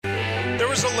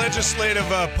was a legislative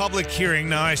public hearing.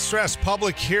 Now, I stress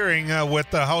public hearing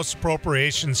with the House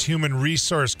Appropriations Human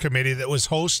Resource Committee that was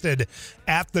hosted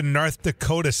at the North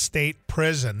Dakota State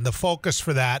Prison. The focus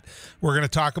for that we're going to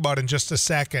talk about in just a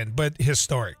second, but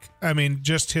historic. I mean,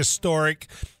 just historic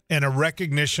and a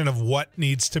recognition of what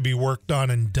needs to be worked on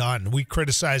and done. We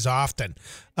criticize often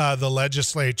the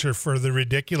legislature for the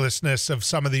ridiculousness of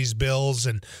some of these bills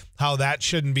and how that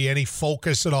shouldn't be any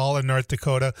focus at all in North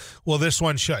Dakota. Well, this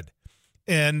one should.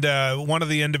 And one of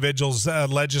the individuals,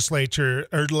 legislator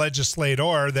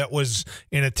that was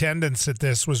in attendance at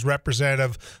this was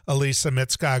Representative Elisa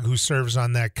Mitskog, who serves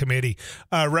on that committee.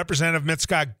 Representative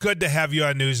Mitskog, good to have you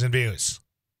on News and Views.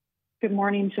 Good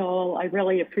morning, Joel. I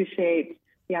really appreciate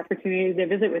the opportunity to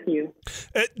visit with you.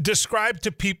 Describe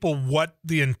to people what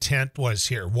the intent was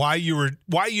here, why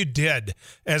you did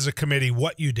as a committee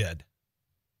what you did.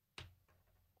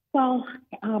 Well,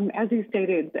 as you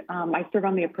stated, I serve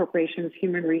on the Appropriations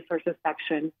Human Resources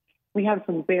section. We have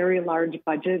some very large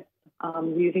budgets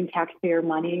using taxpayer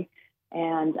money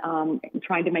and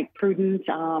trying to make prudent,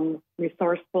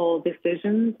 resourceful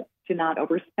decisions to not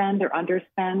overspend or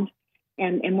underspend,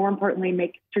 and more importantly,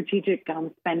 make strategic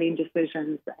spending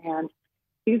decisions. And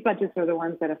these budgets are the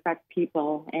ones that affect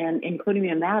people, and including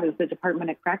in that is the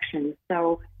Department of Corrections.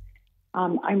 So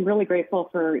I'm really grateful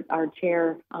for our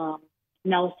chair,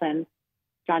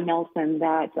 John Nelson,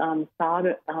 that saw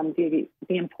the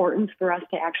importance for us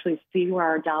to actually see where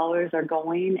our dollars are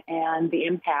going and the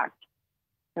impact.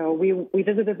 So we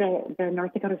visited the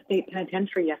North Dakota State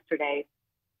Penitentiary yesterday.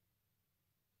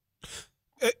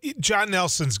 John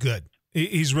Nelson's good.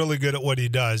 He's really good at what he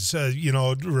does.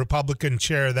 Republican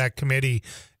chair of that committee,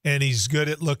 and he's good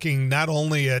at looking not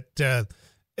only at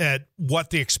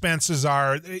what the expenses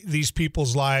are, these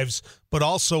people's lives, but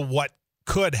also what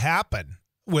could happen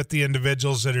with the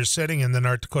individuals that are sitting in the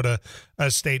North Dakota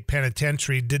State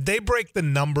Penitentiary. Did they break the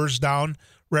numbers down,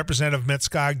 Representative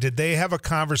Mitskog? Did they have a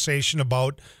conversation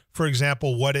about, for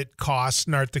example, what it costs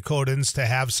North Dakotans to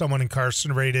have someone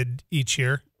incarcerated each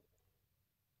year?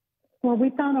 Well,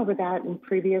 we've gone over that in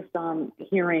previous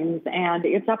hearings, and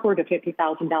it's upward of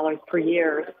 $50,000 per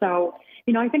year. So,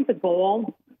 I think the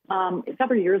goal,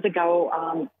 several years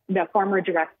ago, the former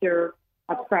director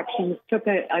of Corrections took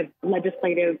a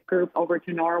legislative group over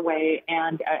to Norway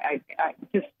and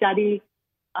to study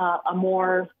a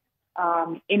more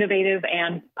innovative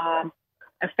and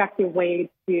effective way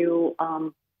to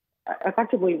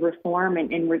effectively reform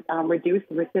and reduce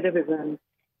recidivism.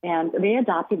 And they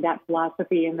adopted that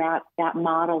philosophy and that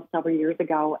model several years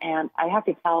ago. And I have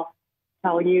to tell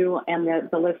you and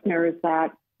the listeners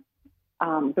that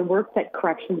the work that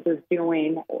Corrections is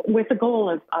doing with the goal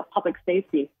of public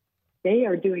safety, they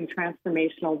are doing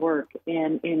transformational work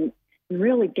in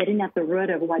really getting at the root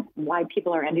of why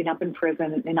people are ending up in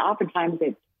prison. And oftentimes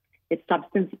it's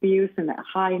substance abuse, and a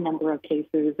high number of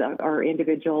cases are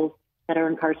individuals that are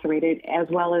incarcerated, as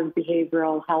well as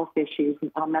behavioral health issues,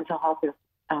 mental health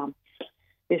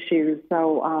issues.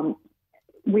 So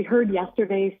we heard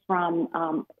yesterday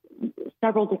from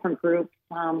several different groups.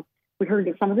 We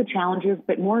heard some of the challenges,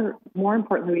 but more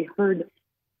importantly, we heard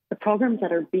the programs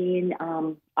that are being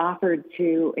offered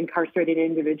to incarcerated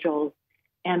individuals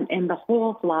and the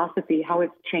whole philosophy, how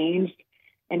it's changed,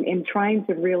 and in trying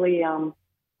to really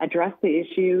address the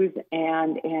issues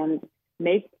and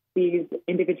make these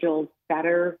individuals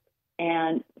better.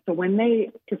 And so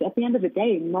because at the end of the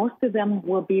day, most of them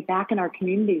will be back in our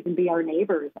communities and be our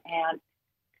neighbors.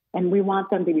 And we want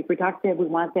them to be productive. We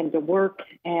want them to work.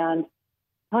 And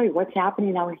tell you what's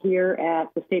happening out here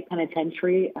at the state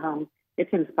penitentiary, it's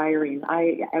inspiring.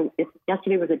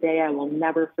 Yesterday was a day I will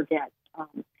never forget.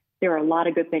 There are a lot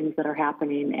of good things that are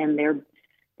happening, and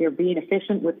they're being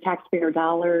efficient with taxpayer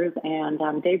dollars. And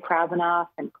Dave Kravinoff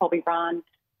and Colby Braun,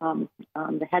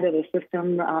 the head of the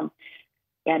system,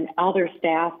 and all their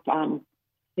staff,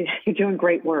 you're doing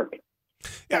great work.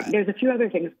 Yeah. There's a few other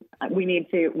things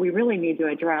we really need to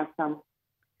address.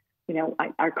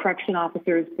 Our correction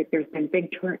officers, there's been big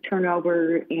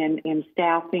turnover in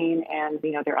staffing, and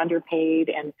they're underpaid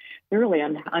and they're really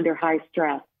under high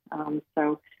stress.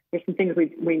 So there's some things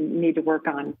we need to work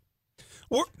on.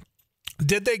 Or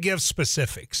did they give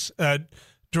specifics?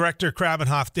 Director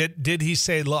Kravinoff, did he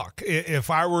say, look, if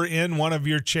I were in one of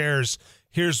your chairs,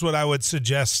 here's what I would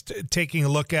suggest taking a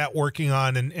look at, working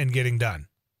on, and getting done?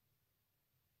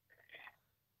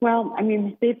 Well,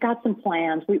 they've got some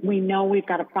plans. We know we've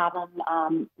got a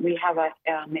problem. We have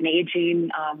an aging,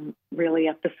 really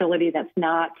a facility that's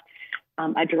not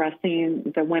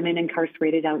addressing the women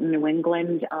incarcerated out in New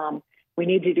England. We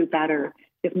need to do better.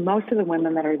 If most of the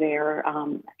women that are there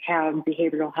have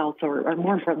behavioral health or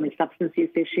more importantly, substance use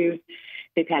issues,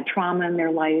 they've had trauma in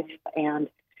their life, and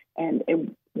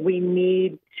we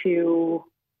need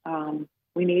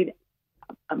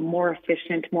a more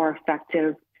efficient, more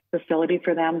effective facility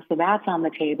for them. So that's on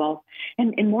the table.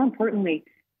 And more importantly,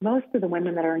 most of the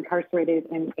women that are incarcerated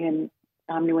in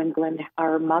New England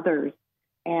are mothers,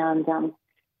 and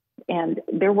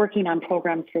they're working on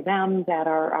programs for them that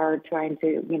are trying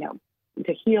to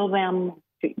to heal them,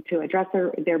 to address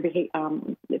their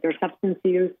substance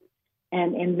use,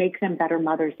 and make them better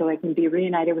mothers so they can be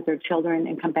reunited with their children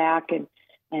and come back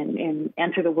and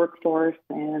enter the workforce.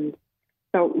 And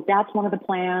so that's one of the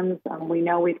plans. We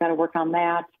know we've got to work on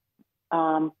that.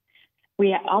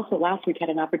 We also last week had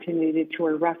an opportunity to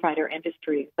tour Rough Rider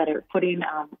Industries that are putting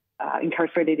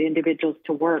incarcerated individuals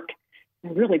to work in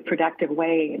a really productive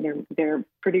way. And they're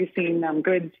producing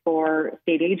goods for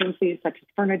state agencies such as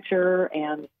furniture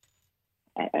and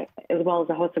as well as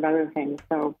a host of other things.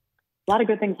 So a lot of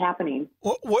good things happening.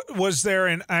 What was there?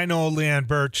 And I know Leanne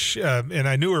Birch, and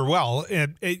I knew her well,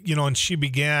 and she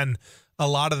began a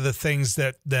lot of the things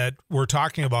that we're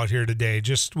talking about here today.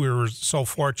 Just we were so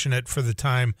fortunate for the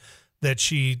time that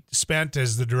she spent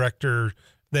as the director,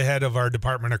 the head of our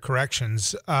Department of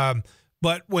Corrections.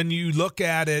 But when you look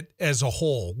at it as a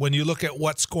whole, when you look at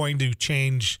what's going to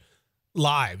change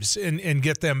lives and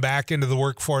get them back into the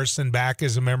workforce and back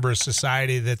as a member of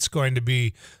society that's going to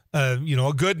be, a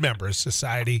good member of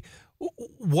society,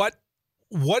 what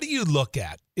do you look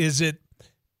at?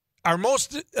 Are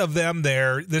most of them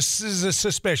there? This is a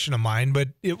suspicion of mine, but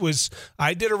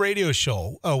I did a radio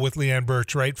show with Leanne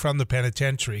Birch right from the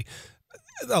penitentiary.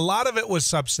 A lot of it was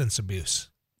substance abuse.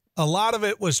 A lot of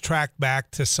it was tracked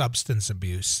back to substance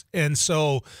abuse. And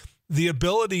so the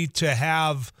ability to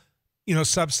have,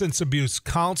 substance abuse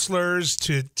counselors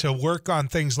to work on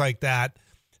things like that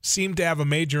seemed to have a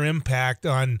major impact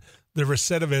on the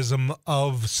recidivism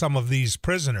of some of these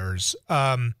prisoners.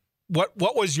 What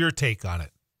was your take on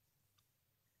it?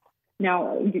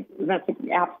 No, that's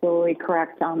absolutely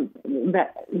correct.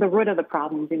 That the root of the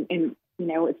problems, and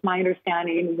it's my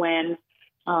understanding when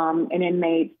an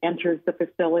inmate enters the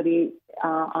facility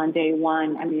on day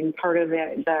one. I mean, part of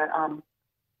their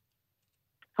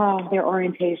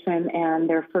orientation and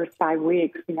their first 5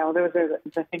 weeks, those are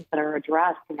the things that are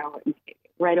addressed,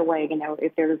 right away.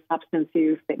 If there's substance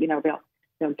use, that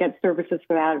they'll get services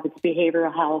for that. If it's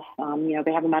behavioral health,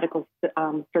 they have medical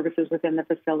services within the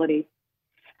facility.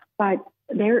 But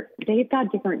they've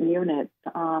got different units,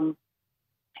 and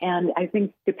I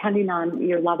think depending on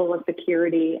your level of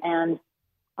security, and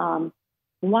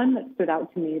one that stood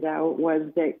out to me though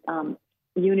was the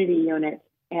Unity unit,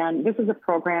 and this is a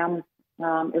program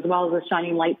as well as a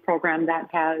Shining Light program that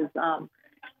has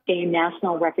gained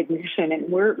national recognition,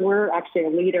 and we're actually a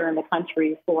leader in the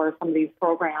country for some of these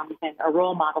programs and a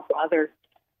role model for other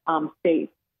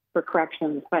states for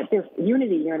corrections. But this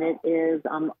Unity unit is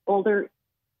older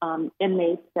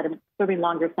inmates that are serving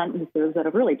longer sentences that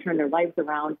have really turned their lives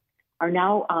around are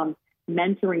now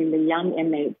mentoring the young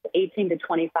inmates, 18 to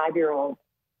 25-year-olds.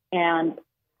 And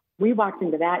we walked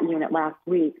into that unit last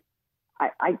week.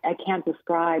 I can't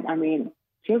describe,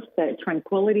 just the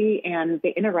tranquility and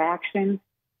the interaction.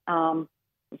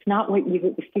 It's not what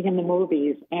you see in the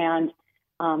movies. And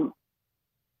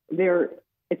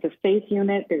it's a safe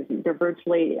unit. There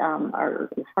virtually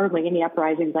are hardly any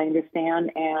uprisings, I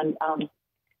understand. And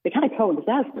they kind of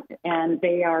coexist, and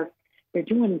they're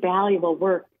doing valuable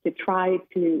work to try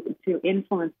to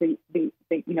influence the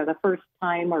first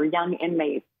time or young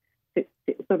inmates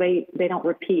so they don't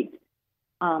repeat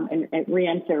and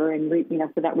re-enter and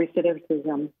for that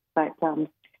recidivism. But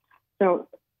so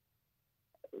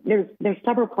there's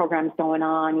several programs going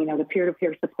on. The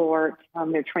peer-to-peer support.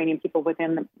 They're training people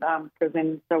within the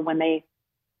prison, so when they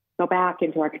go back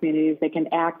into our communities, they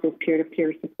can act as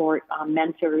peer-to-peer support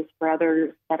mentors for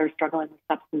others that are struggling with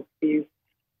substance abuse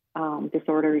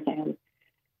disorders, and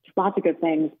just lots of good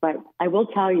things. But I will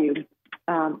tell you,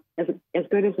 as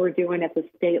good as we're doing at the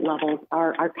state level,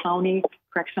 our county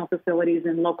correctional facilities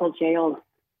and local jails,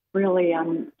 really,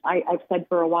 I've said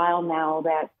for a while now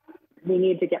that we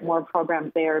need to get more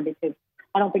programs there, because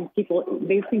I don't think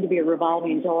they seem to be a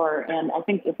revolving door. And I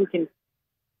think if we can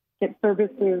get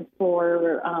services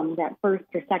for that first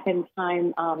or second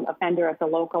time offender at the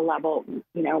local level,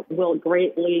 will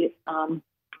greatly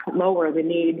lower the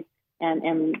need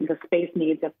and the space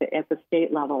needs at the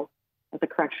state level at the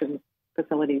corrections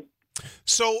facilities.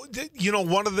 So,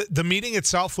 one of the meeting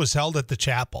itself was held at the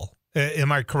chapel.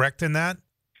 Am I correct in that?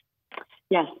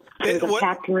 Yes. It was a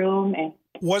packed room. And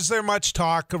was there much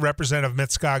talk, Representative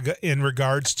Mitskog, in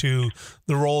regards to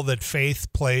the role that faith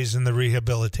plays in the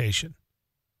rehabilitation?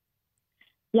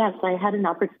 Yes, I had an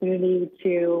opportunity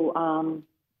to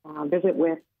visit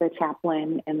with the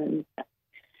chaplain and then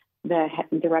the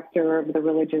director of the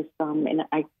religious,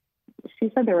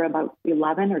 she said there were about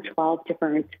 11 or 12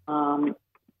 different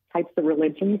types of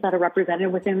religions that are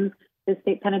represented within the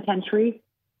state penitentiary.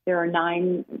 There are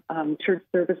 9 church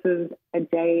services a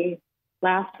day.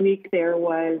 Last week, there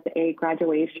was a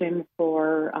graduation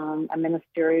for a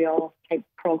ministerial type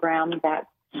program that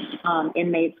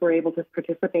inmates were able to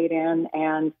participate in,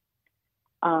 and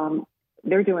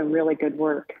they're doing really good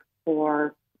work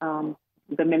for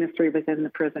the ministry within the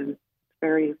prison.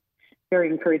 Very, very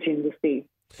encouraging to see.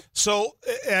 So,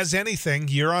 as anything,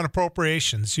 you're on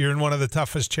appropriations. You're in one of the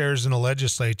toughest chairs in the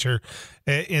legislature.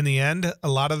 In the end, a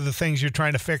lot of the things you're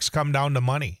trying to fix come down to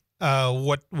money.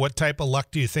 What type of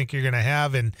luck do you think you're going to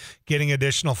have in getting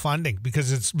additional funding?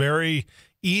 Because it's very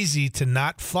easy to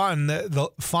not fund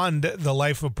the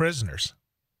life of prisoners.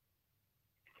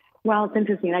 Well, it's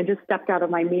interesting. I just stepped out of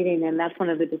my meeting, and that's one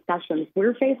of the discussions.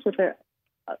 We're faced with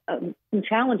some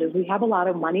challenges. We have a lot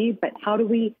of money, but how do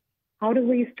we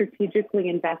strategically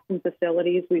invest in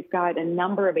facilities? We've got a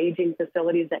number of aging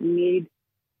facilities that need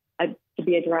to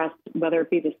be addressed, whether it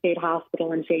be the state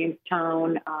hospital in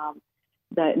Jamestown,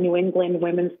 the New England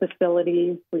Women's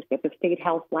Facility, we've got the state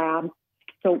health lab.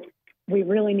 So we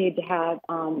really need to have,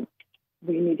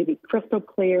 we need to be crystal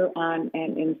clear on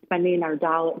and spending our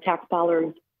tax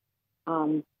dollars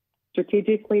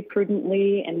strategically,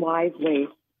 prudently, and wisely,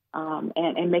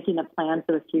 and making a plan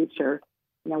for the future.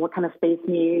 You know, what kind of space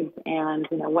needs, and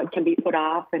what can be put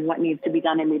off, and what needs to be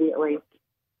done immediately.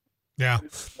 Yeah.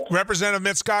 Representative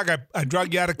Mitskog, I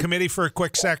drug you out of committee for a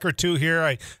quick sec or two here.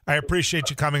 I appreciate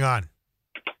you coming on.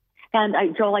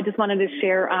 And Joel, I just wanted to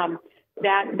share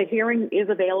that the hearing is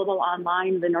available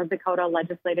online, the North Dakota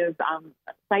Legislative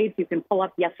site. You can pull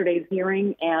up yesterday's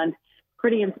hearing, and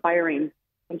pretty inspiring.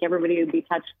 I think everybody would be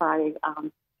touched by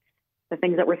the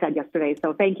things that were said yesterday.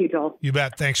 So thank you, Joel. You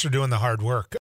bet. Thanks for doing the hard work.